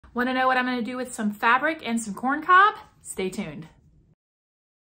Want to know what I'm going to do with some fabric and some corn cob? Stay tuned.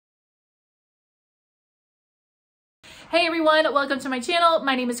 Hey everyone, welcome to my channel.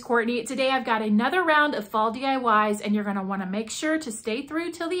 My name is Courtney. Today I've got another round of fall DIYs and you're going to want to make sure to stay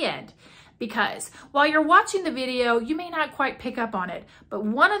through till the end, because while you're watching the video, you may not quite pick up on it, but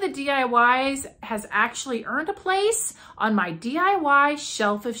one of the DIYs has actually earned a place on my DIY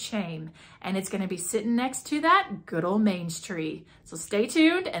shelf of shame, and it's going to be sitting next to that good old mange tree. So stay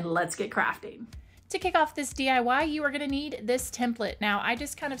tuned and let's get crafting. To kick off this DIY, you are going to need this template. Now, I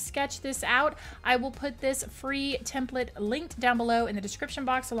just kind of sketched this out. I will put this free template linked down below in the description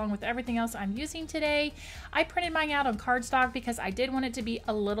box along with everything else I'm using today. I printed mine out on cardstock because I did want it to be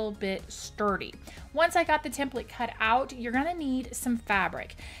a little bit sturdy. Once I got the template cut out, you're going to need some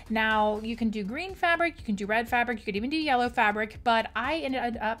fabric. Now, you can do green fabric, you can do red fabric, you could even do yellow fabric, but I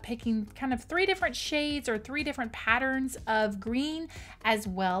ended up picking kind of 3 different shades or 3 different patterns of green as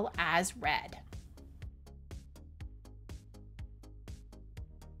well as red.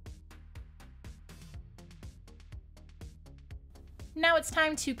 Now it's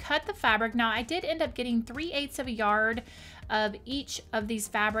time to cut the fabric. Now I did end up getting 3/8 of a yard of each of these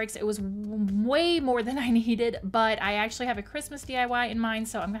fabrics. It was way more than I needed, but I actually have a Christmas DIY in mind,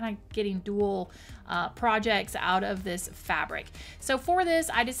 so I'm kind of getting dual projects out of this fabric. So for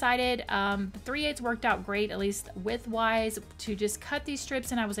this, I decided 3/8 worked out great, at least width-wise, to just cut these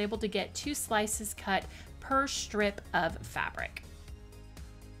strips, and I was able to get 2 slices cut per strip of fabric.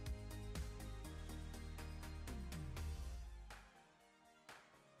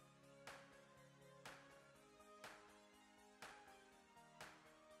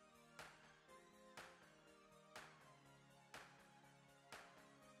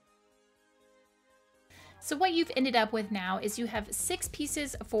 So what you've ended up with now is you have 6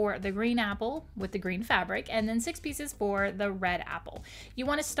 pieces for the green apple with the green fabric, and then 6 pieces for the red apple. You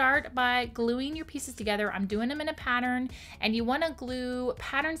want to start by gluing your pieces together. I'm doing them in a pattern, and you want to glue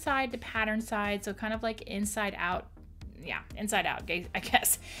pattern side to pattern side, so kind of like inside out. Yeah, inside out, I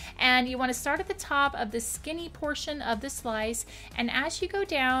guess. And you want to start at the top of the skinny portion of the slice, and as you go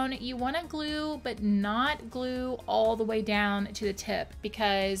down, you want to glue, but not glue all the way down to the tip,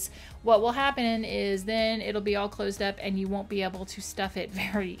 because what will happen is then it'll be all closed up and you won't be able to stuff it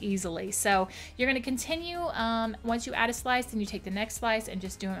very easily. So you're going to continue, once you add a slice, then you take the next slice and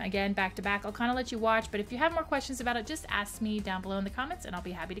just do them again back to back. I'll kind of let you watch, but if you have more questions about it, just ask me down below in the comments and I'll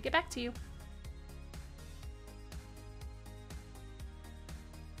be happy to get back to you.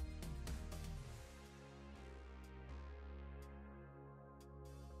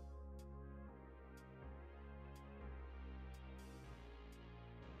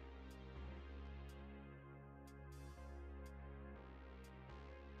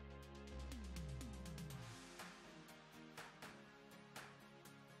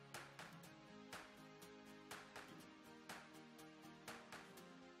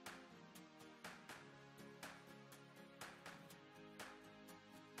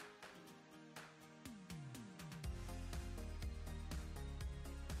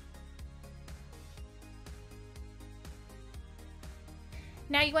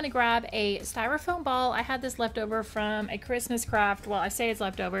 Now you want to grab a styrofoam ball. I had this left over from a Christmas craft. Well, I say it's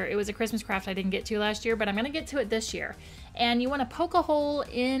leftover. It was a Christmas craft I didn't get to last year, but I'm going to get to it this year. And you want to poke a hole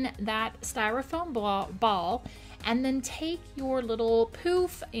in that styrofoam ball, and then take your little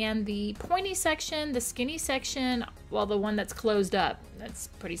poof and the pointy section, the skinny section, well, the one that's closed up. That's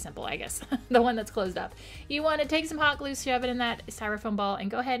pretty simple, I guess. The one that's closed up. You want to take some hot glue, shove it in that styrofoam ball, and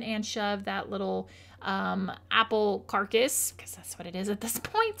go ahead and shove that little apple carcass, because that's what it is at this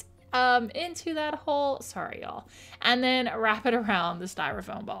point, into that hole. Sorry, y'all. And then wrap it around the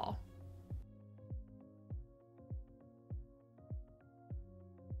styrofoam ball.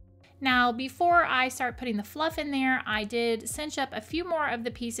 Now, before I start putting the fluff in there, I did cinch up a few more of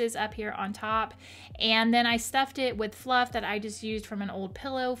the pieces up here on top, and then I stuffed it with fluff that I just used from an old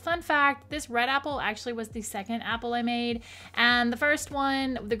pillow. Fun fact, this red apple actually was the second apple I made, and the first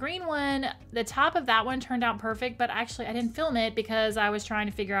one, the green one, the top of that one turned out perfect, but actually I didn't film it because I was trying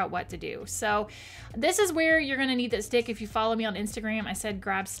to figure out what to do. So this is where you're gonna need that stick. If you follow me on Instagram, I said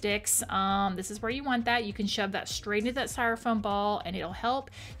grab sticks. This is where you want that. You can shove that straight into that styrofoam ball and it'll help.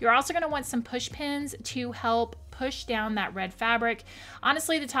 You're also going to want some push pins to help push down that red fabric.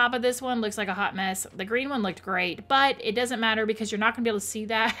 Honestly, the top of this one looks like a hot mess. The green one looked great, but it doesn't matter because you're not gonna be able to see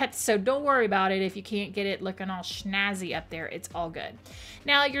that. So don't worry about it if you can't get it looking all snazzy up there. It's all good.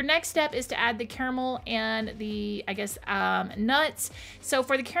 Now your next step is to add the caramel and the, I guess, nuts. So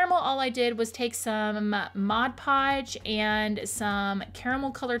for the caramel, all I did was take some Mod Podge and some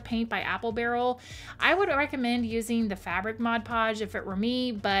caramel colored paint by Apple Barrel. I would recommend using the fabric Mod Podge if it were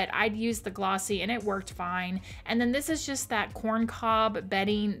me, but I'd use the glossy and it worked fine. And then this is just that corn cob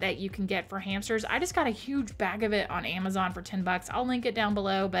bedding that you can get for hamsters. I just got a huge bag of it on Amazon for 10 bucks. I'll link it down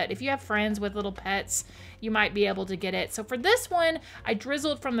below, but if you have friends with little pets, you might be able to get it. So for this one, I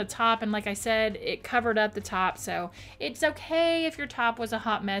drizzled from the top, and like I said, it covered up the top. So it's okay if your top was a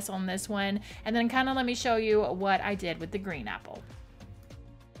hot mess on this one. And then kind of let me show you what I did with the green apple.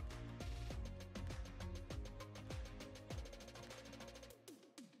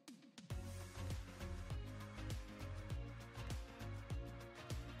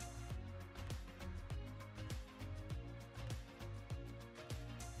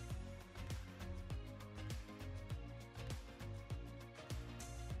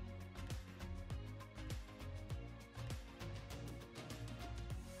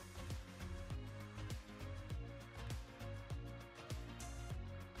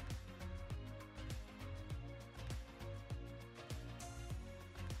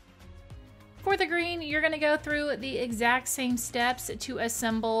 For the green, you're going to go through the exact same steps to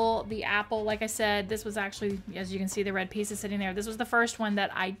assemble the apple. Like I said, this was actually, as you can see, the red pieces sitting there. This was the first one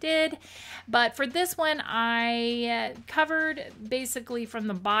that I did. But for this one, I covered basically from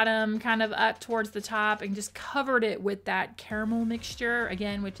the bottom kind of up towards the top and just covered it with that caramel mixture,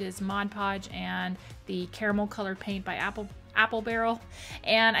 again, which is Mod Podge and the caramel colored paint by Apple Barrel.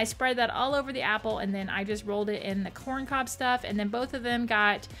 And I spread that all over the apple, and then I just rolled it in the corn cob stuff, and then both of them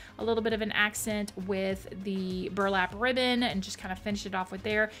got a little bit of an accent with the burlap ribbon and just kind of finished it off with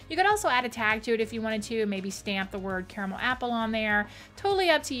there. You could also add a tag to it if you wanted to, maybe stamp the word caramel apple on there. Totally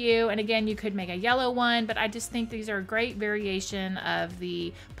up to you. And again, you could make a yellow one, but I just think these are a great variation of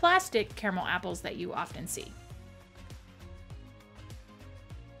the plastic caramel apples that you often see.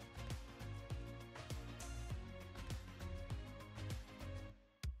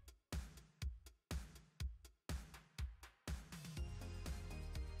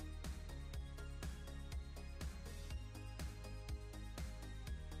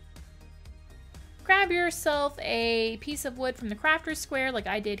 Grab yourself a piece of wood from the crafter's square like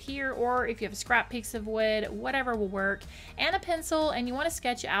I did here, or if you have a scrap piece of wood, whatever will work, and a pencil, and you want to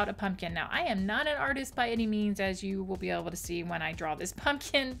sketch out a pumpkin. Now, I am not an artist by any means, as you will be able to see when I draw this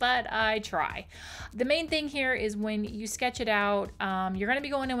pumpkin, but I try. The main thing here is when you sketch it out, you're going to be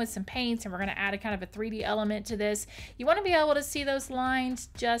going in with some paints, and we're going to add a kind of a 3D element to this. You want to be able to see those lines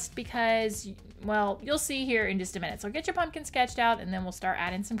just because, well, you'll see here in just a minute. So get your pumpkin sketched out, and then we'll start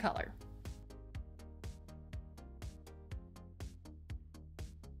adding some color.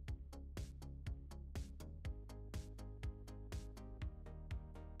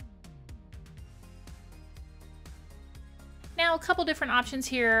 Now, a couple different options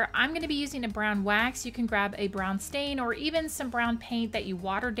here. I'm going to be using a brown wax. You can grab a brown stain or even some brown paint that you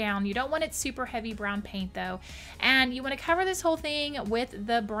water down. You don't want it super heavy brown paint though. And you want to cover this whole thing with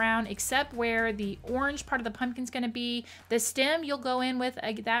the brown, except where the orange part of the pumpkin is going to be. The stem, you'll go in with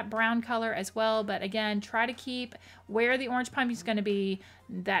that brown color as well. But again, try to keep where the orange pumpkin is going to be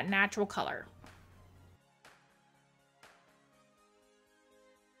that natural color.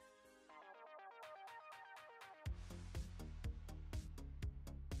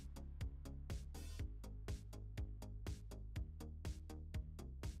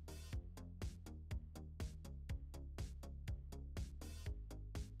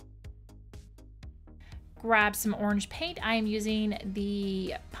 Grab some orange paint. I am using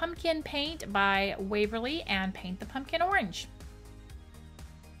the pumpkin paint by Waverly and paint the pumpkin orange.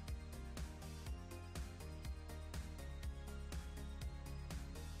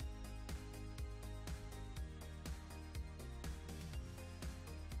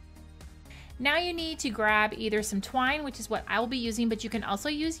 Now you need to grab either some twine, which is what I will be using, but you can also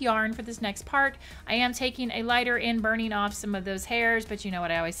use yarn for this next part. I am taking a lighter and burning off some of those hairs, but you know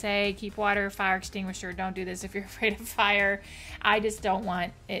what I always say, keep water, fire extinguisher. Don't do this if you're afraid of fire. I just don't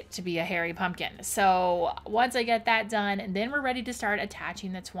want it to be a hairy pumpkin. So once I get that done, then we're ready to start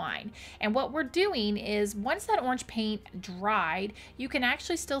attaching the twine. And what we're doing is once that orange paint dried, you can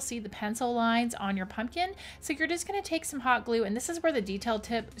actually still see the pencil lines on your pumpkin. So you're just gonna take some hot glue, and this is where the detail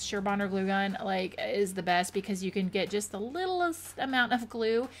tip, Surebonder glue gun, one like is the best because you can get just the littlest amount of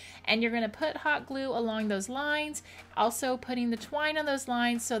glue, and you're going to put hot glue along those lines, also putting the twine on those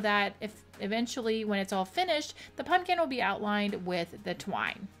lines so that if eventually when it's all finished, the pumpkin will be outlined with the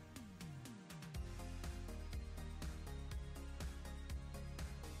twine.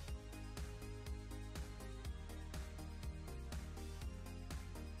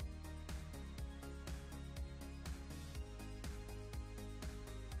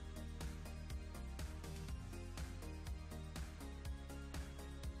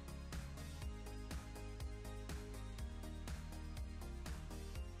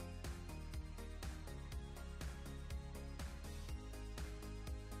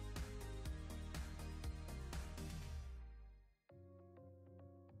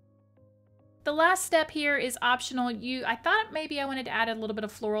 The last step here is optional. I thought maybe I wanted to add a little bit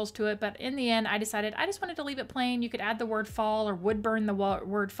of florals to it, but in the end I decided I just wanted to leave it plain. You could add the word fall or wood burn the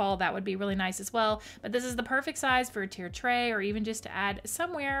word fall. That would be really nice as well. But this is the perfect size for a tiered tray or even just to add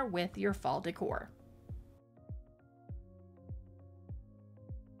somewhere with your fall decor.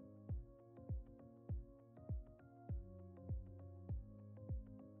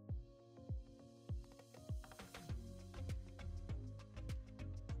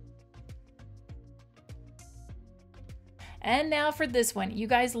 And now for this one. You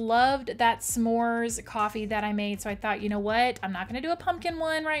guys loved that s'mores coffee that I made, so I thought, you know what? I'm not gonna do a pumpkin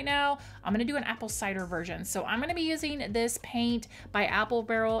one right now. I'm gonna do an apple cider version. So I'm gonna be using this paint by Apple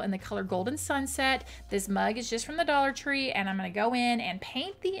Barrel in the color Golden Sunset. This mug is just from the Dollar Tree, and I'm gonna go in and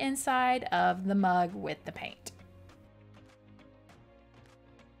paint the inside of the mug with the paint.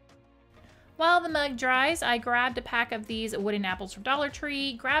 While the mug dries, I grabbed a pack of these wooden apples from Dollar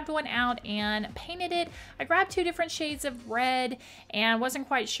Tree, grabbed one out and painted it. I grabbed 2 different shades of red and wasn't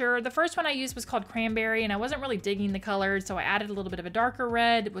quite sure. The first one I used was called Cranberry, and I wasn't really digging the colors, so I added a little bit of a darker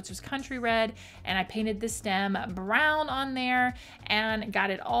red, which was Country Red, and I painted the stem brown on there and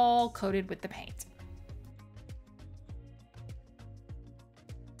got it all coated with the paint.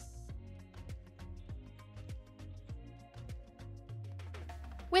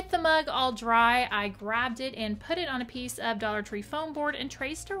 With the mug all dry, I grabbed it and put it on a piece of Dollar Tree foam board and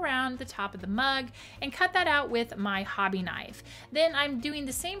traced around the top of the mug and cut that out with my hobby knife. Then I'm doing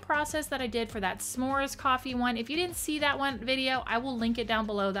the same process that I did for that s'mores coffee one. If you didn't see that one video, I will link it down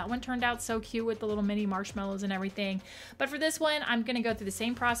below. That one turned out so cute with the little mini marshmallows and everything. But for this one, I'm gonna go through the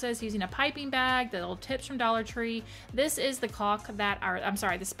same process using a piping bag, the little tips from Dollar Tree. This is the caulk that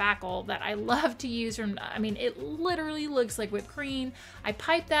the spackle that I love to use from, I mean, it literally looks like whipped cream. I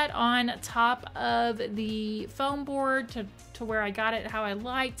pipe that on top of the foam board to where I got it how I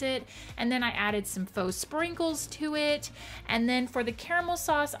liked it, and then I added some faux sprinkles to it. And then for the caramel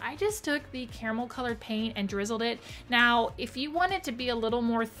sauce, I just took the caramel colored paint and drizzled it. Now if you want it to be a little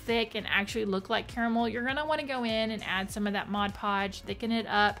more thick and actually look like caramel, you're gonna want to go in and add some of that Mod Podge, thicken it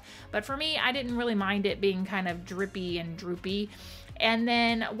up. But for me, I didn't really mind it being kind of drippy and droopy. And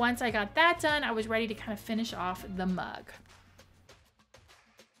then once I got that done, I was ready to kind of finish off the mug.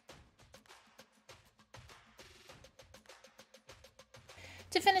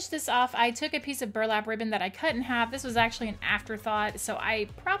 To finish this off, I took a piece of burlap ribbon that I cut in half. This was actually an afterthought, so I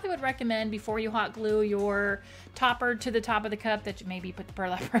probably would recommend before you hot glue your topper to the top of the cup that you maybe put the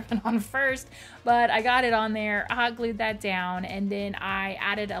burlap ribbon on first. But I got it on there, I hot glued that down, and then I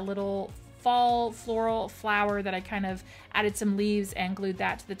added a little fall floral flower that I kind of added some leaves and glued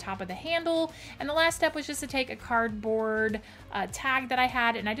that to the top of the handle. And the last step was just to take a cardboard tag that I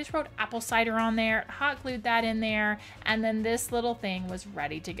had, and I just wrote apple cider on there, hot glued that in there, and then this little thing was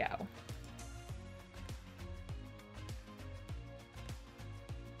ready to go.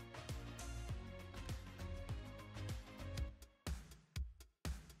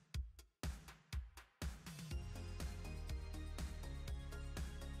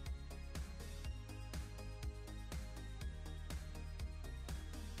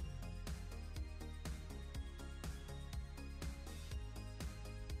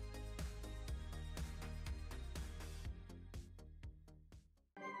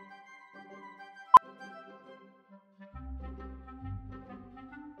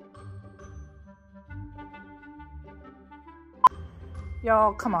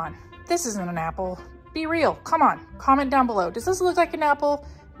 Y'all, come on. This isn't an apple. Be real. Come on. Comment down below. Does this look like an apple?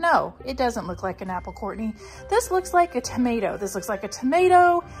 No, it doesn't look like an apple, Courtney. This looks like a tomato. This looks like a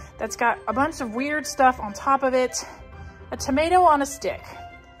tomato that's got a bunch of weird stuff on top of it. A tomato on a stick.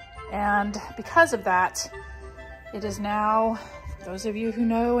 And because of that, it is now, for those of you who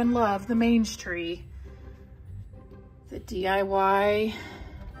know and love the mange tree, the DIY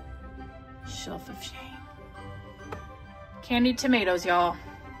shelf of shame. Candied tomatoes, y'all.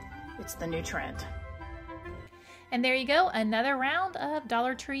 It's the new trend. And there you go, another round of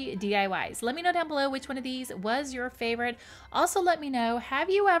Dollar Tree DIYs. Let me know down below which one of these was your favorite. Also let me know, have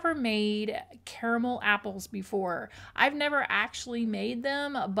you ever made caramel apples before? I've never actually made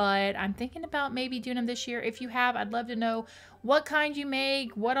them, but I'm thinking about maybe doing them this year. If you have, I'd love to know what kind you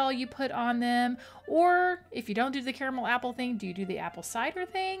make, what all you put on them, or if you don't do the caramel apple thing, do you do the apple cider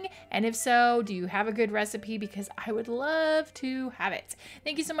thing? And if so, do you have a good recipe? Because I would love to have it.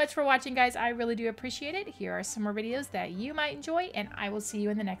 Thank you so much for watching, guys. I really do appreciate it. Here are some more videos that you might enjoy, and I will see you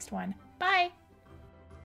in the next one. Bye!